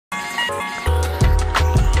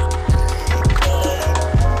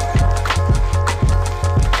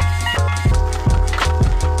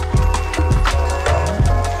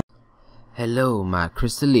my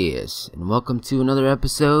Crystaliers, and welcome to another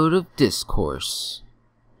episode of Dyscourse.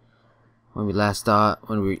 Where we last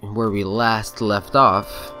left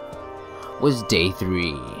off was day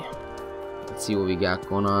 3. Let's see what we got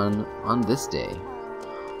going on this day.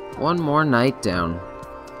 One more night down.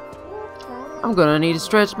 I'm gonna need to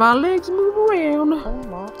stretch my legs and move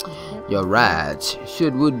around. You're right.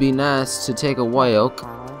 Would be nice to take a walk.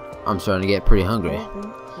 I'm starting to get pretty hungry.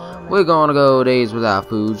 We're gonna go days without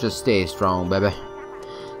food. Just stay strong, baby.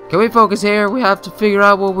 Can we focus here? We have to figure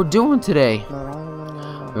out what we're doing today.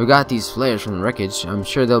 We got these flares from the wreckage. I'm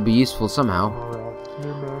sure they'll be useful somehow.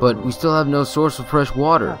 But we still have no source of fresh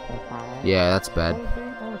water. Yeah, that's bad.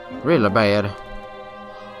 Really bad.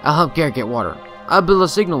 I'll help Garrett get water. I'll build a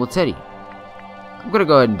signal with Teddy. I'm gonna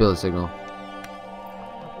go ahead and build a signal.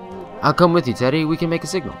 I'll come with you, Teddy. We can make a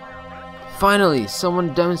signal. Finally,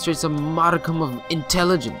 someone demonstrates a modicum of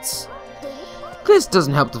intelligence. This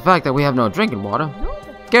doesn't help the fact that we have no drinking water.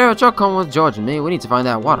 Garrett, you'll come with George and me. We need to find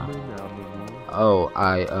that water. Oh,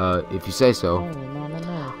 if you say so.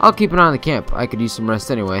 I'll keep an eye on the camp. I could use some rest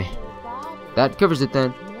anyway. That covers it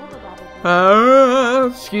then.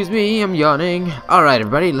 Excuse me, I'm yawning. Alright,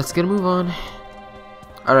 everybody, let's get a move on.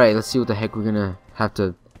 Alright, let's see what the heck we're gonna have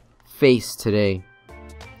to face today.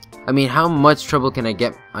 I mean, how much trouble can I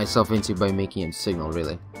get myself into by making him signal,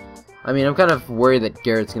 really? I mean, I'm kind of worried that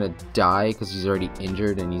Garrett's gonna die because he's already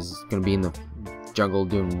injured and he's gonna be in the jungle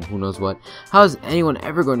doing who knows what. How is anyone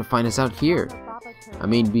ever going to find us out here? I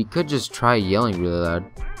mean, we could just try yelling really loud.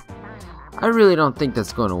 I really don't think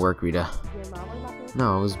that's going to work, Rita.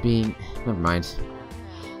 No, I was being... Never mind.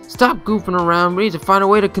 Stop goofing around. We need to find a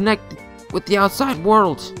way to connect with the outside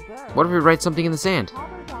world. What if we write something in the sand?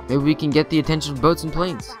 Maybe we can get the attention of boats and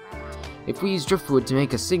planes. If we use driftwood to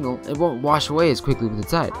make a signal, it won't wash away as quickly with the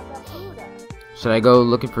tide. Should I go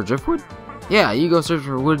looking for driftwood? Yeah, you go search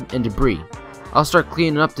for wood and debris. I'll start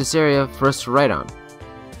cleaning up this area for us to write on.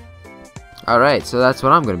 Alright, so that's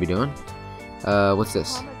what I'm going to be doing. What's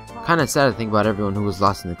this? Kinda sad to think about everyone who was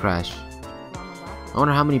lost in the crash. I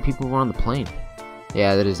wonder how many people were on the plane.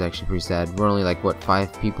 Yeah, that is actually pretty sad. We're only like, what,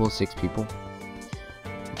 5 people? 6 people?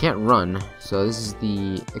 I can't run, so this is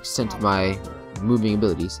the extent of my moving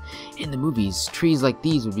abilities. In the movies, trees like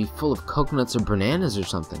these would be full of coconuts or bananas or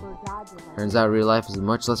something. Turns out real life is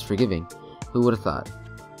much less forgiving. Who would have thought?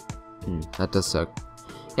 That does suck.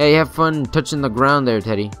 Yeah, you have fun touching the ground there,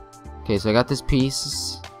 Teddy. Okay, so I got this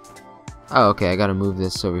piece. Oh, okay, I gotta move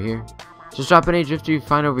this over here. Just drop any drifter you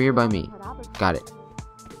find over here by me. Got it.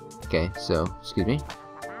 Okay, so, excuse me.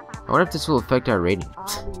 I wonder if this will affect our rating.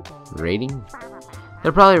 Rating?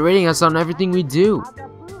 They're probably rating us on everything we do.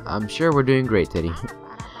 I'm sure we're doing great, Teddy.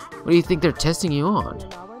 What do you think they're testing you on?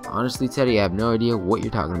 Honestly, Teddy, I have no idea what you're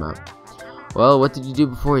talking about. Well, what did you do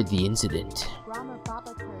before the incident?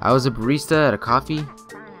 I was a barista at a coffee.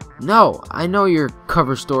 No, I know your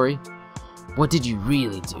cover story. What did you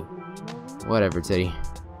really do? Whatever, Teddy.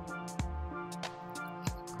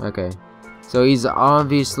 Okay. So he's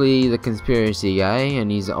obviously the conspiracy guy, and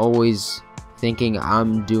he's always thinking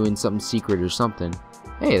I'm doing something secret or something.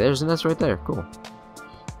 Hey, there's a nest right there. Cool.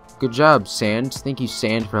 Good job, Sand. Thank you,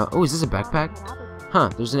 Sand, for... Oh, is this a backpack? Huh,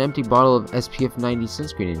 there's an empty bottle of SPF 90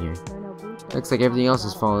 sunscreen in here. Looks like everything else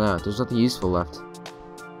has fallen out. There's nothing useful left.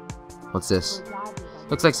 What's this?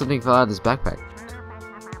 Looks like something fell out of this backpack.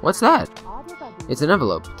 What's that? It's an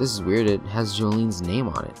envelope. This is weird. It has Jolene's name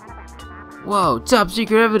on it. Whoa, top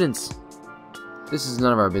secret evidence! This is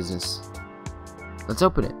none of our business. Let's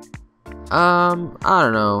open it. I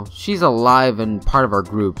don't know. She's alive and part of our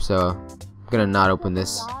group, so I'm gonna not open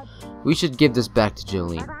this. We should give this back to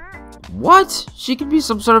Jolene. What? She could be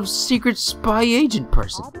some sort of secret spy agent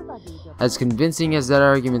person. As convincing as that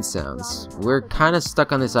argument sounds, we're kinda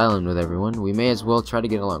stuck on this island with everyone. We may as well try to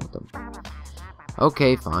get along with them.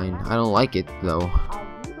 Okay, fine. I don't like it, though.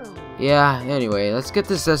 Yeah, anyway, let's get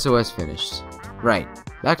this SOS finished. Right,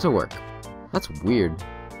 back to work. That's weird.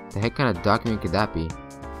 The heck kind of document could that be?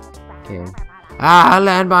 Okay. Ah,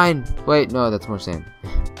 landmine! Wait, no, that's more sand.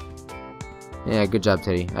 Yeah, good job,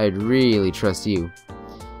 Teddy. I'd really trust you.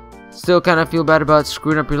 Still kind of feel bad about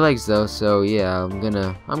screwing up your legs, though. So yeah, I'm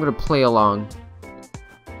gonna play along.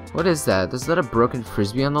 What is that? Is that a broken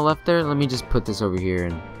frisbee on the left there? Let me just put this over here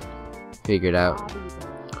and figure it out.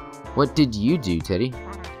 What did you do, Teddy?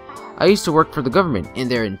 I used to work for the government in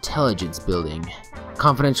their intelligence building.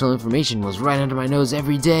 Confidential information was right under my nose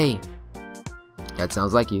every day. That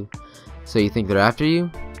sounds like you. So you think they're after you?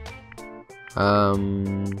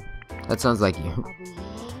 That sounds like you.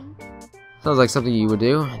 Sounds like something you would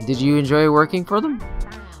do. Did you enjoy working for them?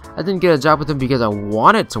 I didn't get a job with them because I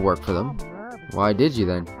wanted to work for them. Why did you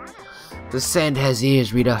then? The sand has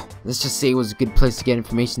ears, Rita. Let's just say it was a good place to get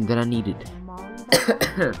information that I needed.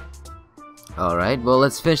 Alright, well,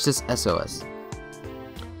 let's finish this SOS.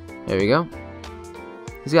 There we go.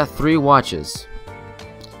 He's got 3 watches.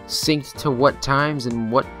 Synced to what times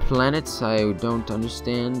and what planets? I don't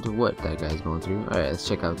understand what that guy's going through. Alright, let's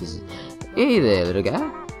check out this. Hey there, little guy.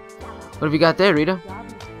 What have you got there, Rita?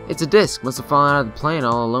 It's a disc. Must have fallen out of the plane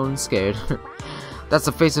all alone and scared. That's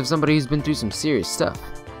the face of somebody who's been through some serious stuff.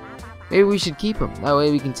 Maybe we should keep him. That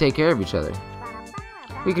way we can take care of each other.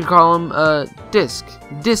 We could call him, Disc.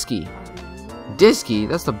 Disky. Disky?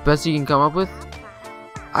 That's the best you can come up with?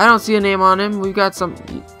 I don't see a name on him. We've got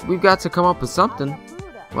to come up with something.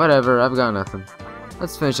 Whatever, I've got nothing.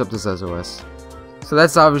 Let's finish up this SOS. So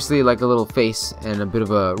that's obviously like a little face and a bit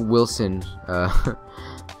of a Wilson,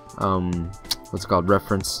 what's it called,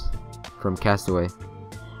 reference from Castaway.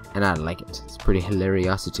 And I like it. It's pretty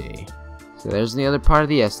hilariosity. So there's the other part of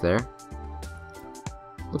the S there.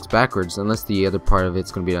 Looks backwards, unless the other part of it's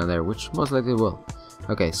gonna be down there, which most likely will.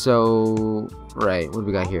 Okay, so right, what do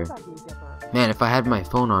we got here? Man, if I had my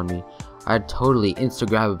phone on me, I'd totally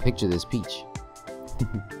Insta-grab a picture of this peach.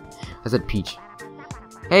 I said peach.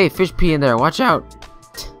 Hey, fish pee in there, watch out!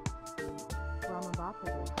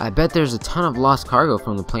 I bet there's a ton of lost cargo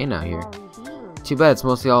from the plane out here. Too bad it's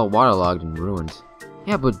mostly all waterlogged and ruined.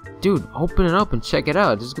 Yeah, but dude, open it up and check it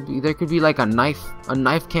out. There could be like a knife. A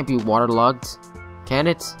knife can't be waterlogged, can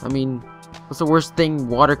it? I mean, what's the worst thing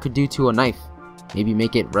water could do to a knife? Maybe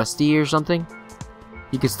make it rusty or something?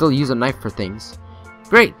 You could still use a knife for things.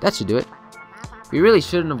 Great, that should do it. We really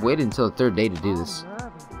shouldn't have waited until the 3rd day to do this.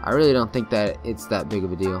 I really don't think that it's that big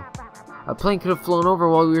of a deal. A plane could have flown over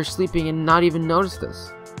while we were sleeping and not even noticed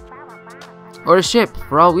us. Or a ship.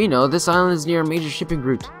 For all we know, this island is near a major shipping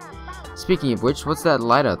route. Speaking of which, what's that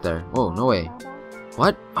light out there? Oh, no way.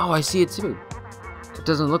 What? Oh, I see it too. It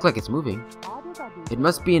doesn't look like it's moving. It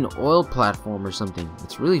must be an oil platform or something.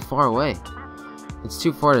 It's really far away. It's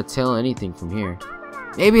too far to tell anything from here.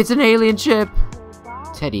 Maybe it's an alien ship!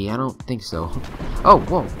 Teddy, I don't think so. Oh,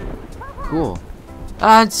 whoa. Cool.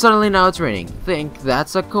 And suddenly now it's raining. Think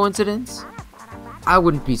that's a coincidence? I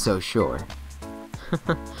wouldn't be so sure.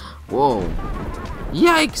 Whoa.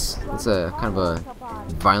 Yikes! That's a kind of a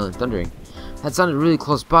violent thundering. That sounded really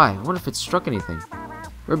close by. I wonder if it struck anything.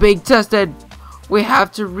 We're being tested! We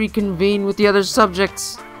have to reconvene with the other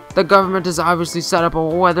subjects. The government has obviously set up a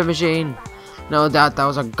weather machine. No doubt that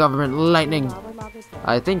was a government lightning.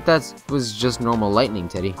 I think that was just normal lightning,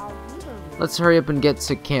 Teddy. Let's hurry up and get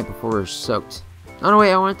to camp before we're soaked. Oh no,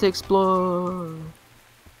 wait, I wanted to explore.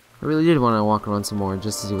 I really did want to walk around some more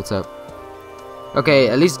just to see what's up. Okay,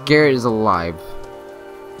 at least Garrett is alive.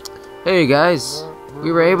 Hey guys,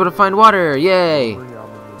 we were able to find water, yay!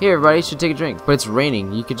 Here everybody, you should take a drink. But it's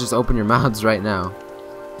raining, you could just open your mouths right now.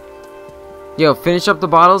 Yo, finish up the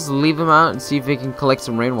bottles, leave them out, and see if we can collect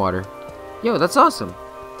some rainwater. Yo, that's awesome.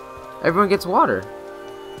 Everyone gets water.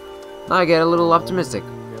 Now I get a little optimistic.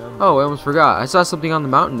 Oh, I almost forgot. I saw something on the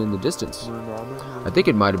mountain in the distance. I think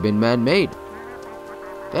it might have been man-made.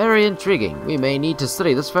 Very intriguing. We may need to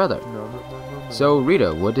study this further. So,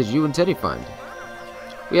 Rita, what did you and Teddy find?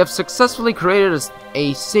 We have successfully created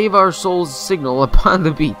a Save Our Souls signal upon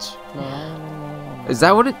the beach. Is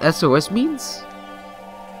that what SOS means?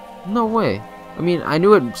 No way. I mean, I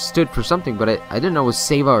knew it stood for something, but I didn't know it was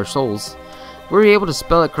Save Our Souls. Were you able to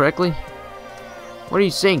spell it correctly? What are you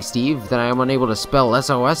saying, Steve? That I am unable to spell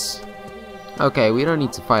SOS? Okay, we don't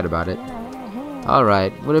need to fight about it.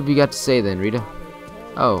 Alright, what have you got to say then, Rita?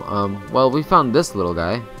 Oh, well, we found this little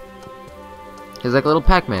guy. He's like a little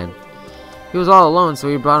Pac-Man. He was all alone, so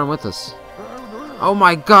we brought him with us. Oh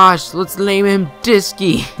my gosh, let's name him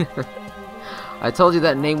Disky! I told you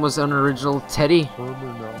that name was unoriginal, Teddy.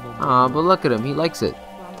 Aw, but look at him, he likes it.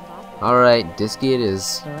 Alright, Disky it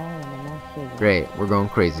is. Great, we're going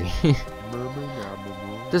crazy.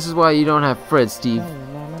 This is why you don't have Fred, Steve.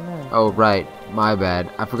 Oh, right, my bad.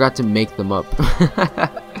 I forgot to make them up.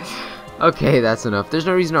 Okay, that's enough. There's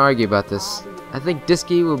no reason to argue about this. I think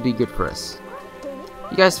Disky will be good for us.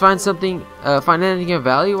 You guys find anything of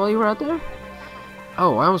value while you were out there?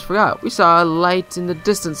 Oh, I almost forgot. We saw a light in the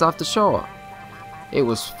distance off the shore. It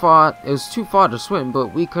was too far to swim,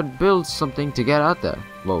 but we could build something to get out there.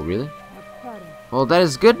 Whoa, really? Well, that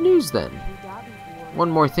is good news then. One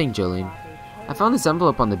more thing, Jolene. I found this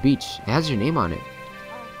envelope on the beach. It has your name on it.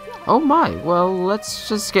 Oh my, well, let's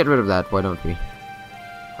just get rid of that, why don't we?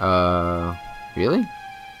 Really?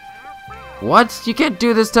 What? You can't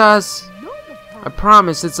do this to us! I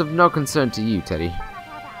promise it's of no concern to you, Teddy.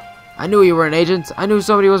 I knew you were an agent. I knew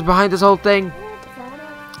somebody was behind this whole thing.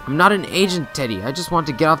 I'm not an agent, Teddy. I just want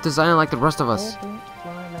to get off this island like the rest of us.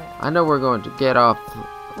 I know we're going to get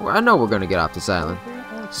off this island.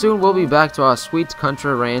 Soon we'll be back to our sweet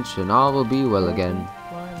country ranch and all will be well again.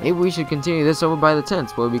 Maybe we should continue this over by the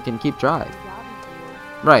tents where we can keep dry.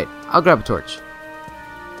 Right, I'll grab a torch.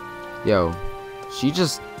 Yo, she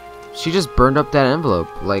just burned up that envelope.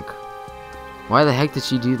 Like, why the heck did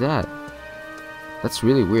she do that? That's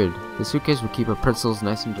really weird. The suitcase will keep our pretzels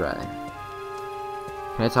nice and dry.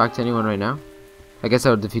 Can I talk to anyone right now? I guess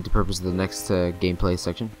that would defeat the purpose of the next gameplay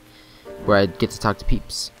section, where I get to talk to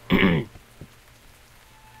peeps.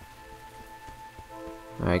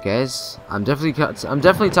 Alright guys, I'm definitely talking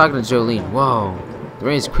to Jolene. Whoa, the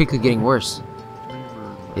rain is quickly getting worse.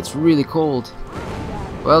 It's really cold.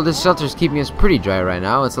 Well, this shelter is keeping us pretty dry right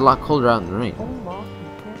now. It's a lot colder out in the rain.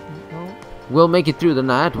 We'll make it through the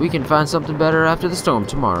night. We can find something better after the storm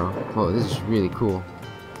tomorrow. Whoa, this is really cool.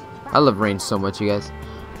 I love rain so much, you guys.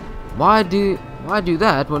 Why do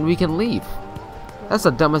that when we can leave? That's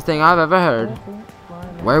the dumbest thing I've ever heard.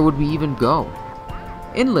 Where would we even go?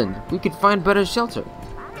 Inland. We could find better shelter.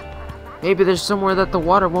 Maybe there's somewhere that the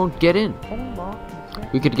water won't get in.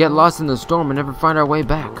 We could get lost in the storm and never find our way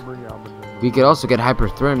back. We could also get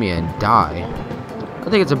hypothermia and die. I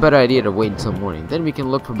think it's a better idea to wait until morning. Then we can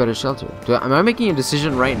look for better shelter. Am I making a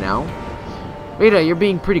decision right now? Rita, you're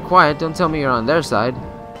being pretty quiet. Don't tell me you're on their side.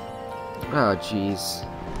 Oh, jeez.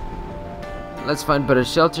 Let's find better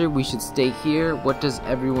shelter. We should stay here. What does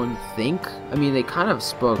everyone think? I mean, they kind of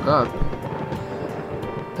spoke up.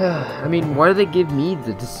 I mean, why do they give me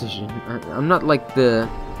the decision? I'm not like the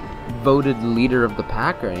voted leader of the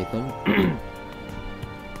pack or anything.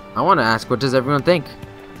 I want to ask, what does everyone think?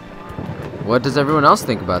 What does everyone else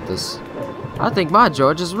think about this? I think my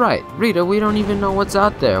George is right. Rita, we don't even know what's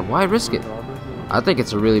out there. Why risk it? I think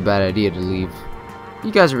it's a really bad idea to leave.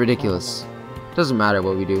 You guys are ridiculous. Doesn't matter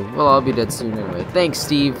what we do. We'll all be dead soon anyway. Thanks,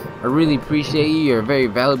 Steve. I really appreciate you. You're a very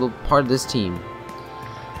valuable part of this team.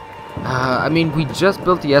 I mean, we just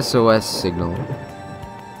built the SOS signal.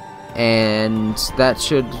 And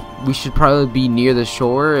we should probably be near the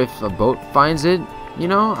shore if a boat finds it. You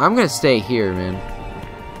know, I'm gonna stay here, man.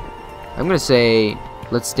 I'm gonna say,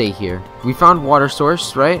 let's stay here. We found water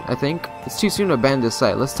source, right? I think. It's too soon to abandon this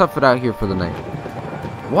site. Let's tough it out here for the night.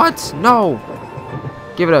 What? No!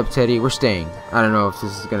 Give it up, Teddy. We're staying. I don't know if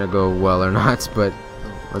this is gonna go well or not, but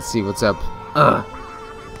let's see what's up. Ugh.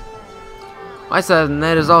 My side of the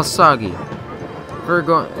net is all soggy.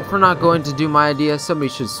 If we're not going to do my idea, somebody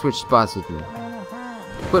should switch spots with me.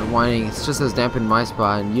 Quit whining. It's just as damp in my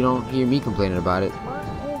spot, and you don't hear me complaining about it.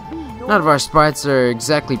 None of our spots are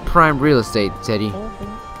exactly prime real estate, Teddy.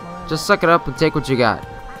 Just suck it up and take what you got.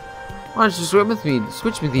 Why don't you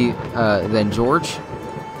switch with me, then, George?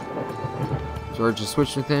 George, just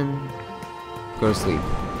switch with him. Go to sleep.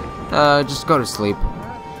 Just go to sleep.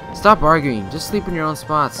 Stop arguing. Just sleep in your own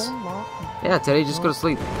spots. Yeah, Teddy, just go to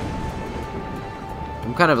sleep.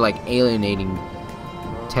 I'm kind of like alienating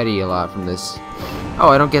Teddy a lot from this. Oh,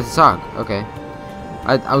 I don't get to talk. Okay.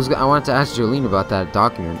 I wanted to ask Jolene about that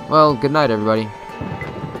document. Well, good night, everybody.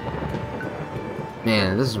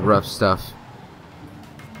 Man, this is rough stuff.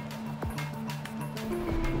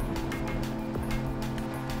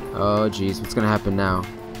 Oh, jeez, what's gonna happen now?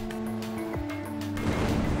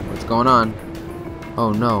 What's going on?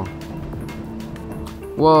 Oh no!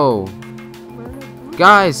 Whoa!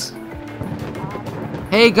 Guys!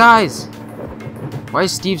 Hey, guys! Why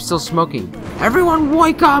is Steve still smoking? Everyone,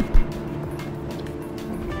 wake up!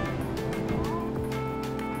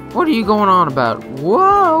 What are you going on about?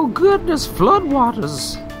 Whoa, goodness,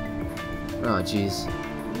 floodwaters! Oh, jeez.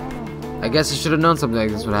 I guess I should have known something like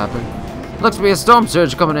this would happen. Looks to be a storm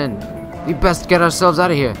surge coming in. We best get ourselves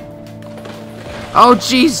out of here. Oh,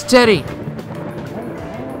 jeez, Teddy!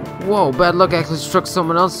 Whoa, bad luck actually struck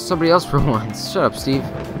somebody else for once. Shut up, Steve.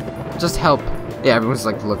 Just help. Yeah, everyone's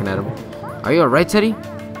like looking at him. Are you alright, Teddy?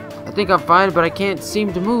 I think I'm fine, but I can't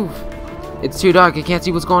seem to move. It's too dark, I can't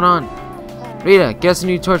see what's going on. Rita, get us a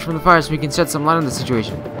new torch from the fire so we can shed some light on the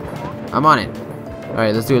situation. I'm on it.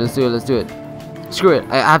 Alright, let's do it. Screw it,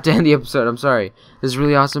 I have to end the episode, I'm sorry. This is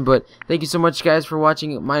really awesome, but thank you so much, guys, for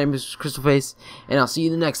watching. My name is Crystal Face, and I'll see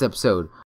you in the next episode.